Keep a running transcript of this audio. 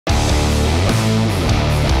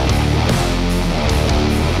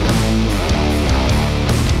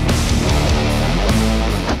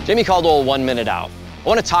Jamey Caldwell, 1 minute out. I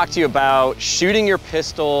want to talk to you about shooting your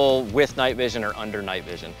pistol with night vision or under night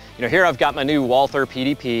vision. You know, here I've got my new Walther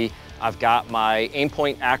PDP. I've got my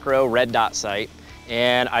Aimpoint Acro red dot sight,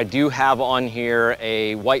 and I do have on here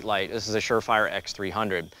a white light. This is a Surefire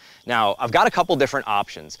X300. Now, I've got a couple different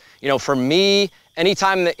options. You know, for me,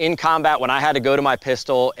 anytime in combat when I had to go to my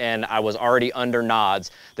pistol and I was already under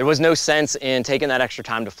nods, there was no sense in taking that extra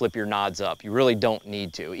time to flip your nods up. You really don't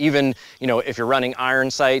need to. Even, you know, if you're running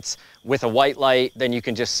iron sights with a white light, then you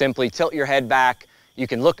can just simply tilt your head back. You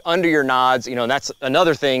can look under your nods, you know, and that's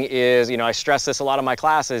another thing is, you know, I stress this a lot of my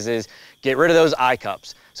classes is get rid of those eye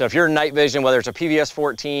cups. So if you're in night vision, whether it's a PVS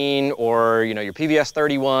 14 or, you know, your PVS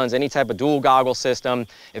 31s, any type of dual goggle system,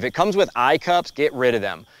 if it comes with eye cups, get rid of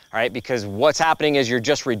them, all right? Because what's happening is you're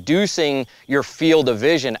just reducing your field of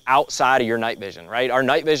vision outside of your night vision, right? Our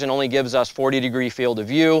night vision only gives us 40-degree field of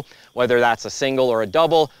view, whether that's a single or a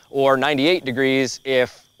double, or 98 degrees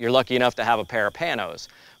if you're lucky enough to have a pair of panos.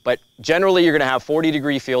 But generally you're gonna have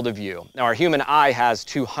 40-degree field of view. Now our human eye has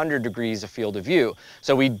 200 degrees of field of view,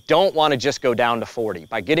 so we don't wanna just go down to 40.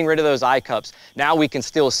 By getting rid of those eye cups, now we can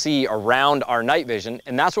still see around our night vision,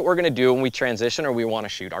 and that's what we're gonna do when we transition or we wanna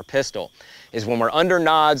shoot our pistol. Is when we're under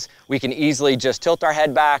nods, we can easily just tilt our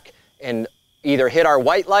head back and either hit our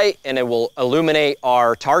white light and it will illuminate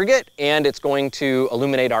our target and it's going to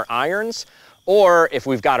illuminate our irons. Or if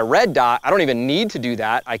we've got a red dot, I don't even need to do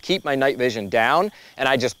that. I keep my night vision down and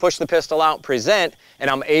I just push the pistol out, present,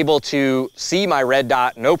 and I'm able to see my red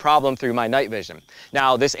dot no problem through my night vision.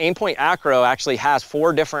 Now this Aimpoint Acro actually has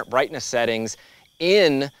 4 different brightness settings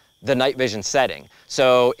in the night vision setting.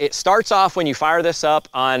 So it starts off when you fire this up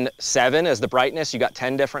on 7 as the brightness, you got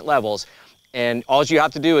 10 different levels. And all you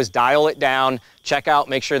have to do is dial it down, check out,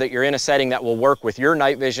 make sure that you're in a setting that will work with your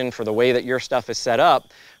night vision for the way that your stuff is set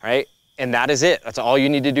up, right? And that is it. That's all you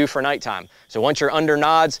need to do for nighttime. So once you're under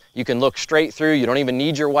nods, you can look straight through. You don't even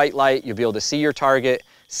need your white light. You'll be able to see your target,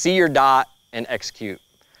 see your dot, and execute.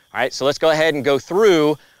 All right, so let's go ahead and go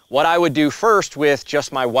through what I would do first with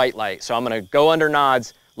just my white light. So I'm gonna go under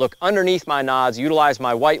nods, look underneath my nods, utilize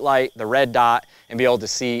my white light, the red dot, and be able to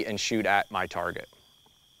see and shoot at my target.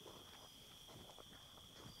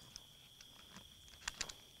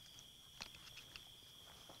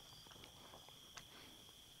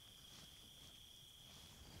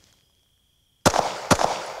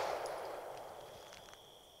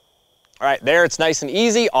 All right, there it's nice and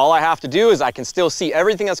easy. All I have to do is I can still see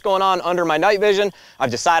everything that's going on under my night vision.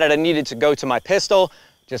 I've decided I needed to go to my pistol,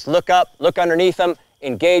 just look up, look underneath them,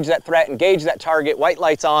 engage that threat, engage that target, white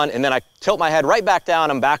light's on, and then I tilt my head right back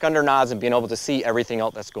down, I'm back under nods and being able to see everything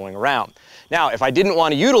else that's going around. Now, if I didn't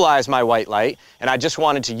want to utilize my white light and I just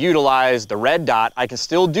wanted to utilize the red dot, I can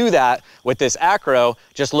still do that with this Acro,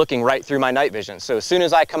 just looking right through my night vision. So as soon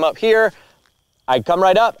as I come up here, I come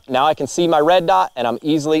right up, now I can see my red dot and I'm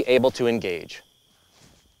easily able to engage.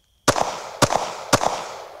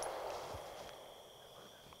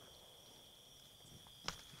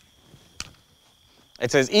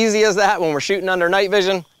 It's as easy as that when we're shooting under night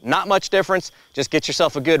vision, not much difference. Just get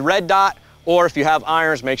yourself a good red dot, or if you have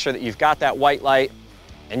irons, make sure that you've got that white light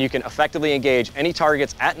and you can effectively engage any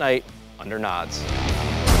targets at night under nods.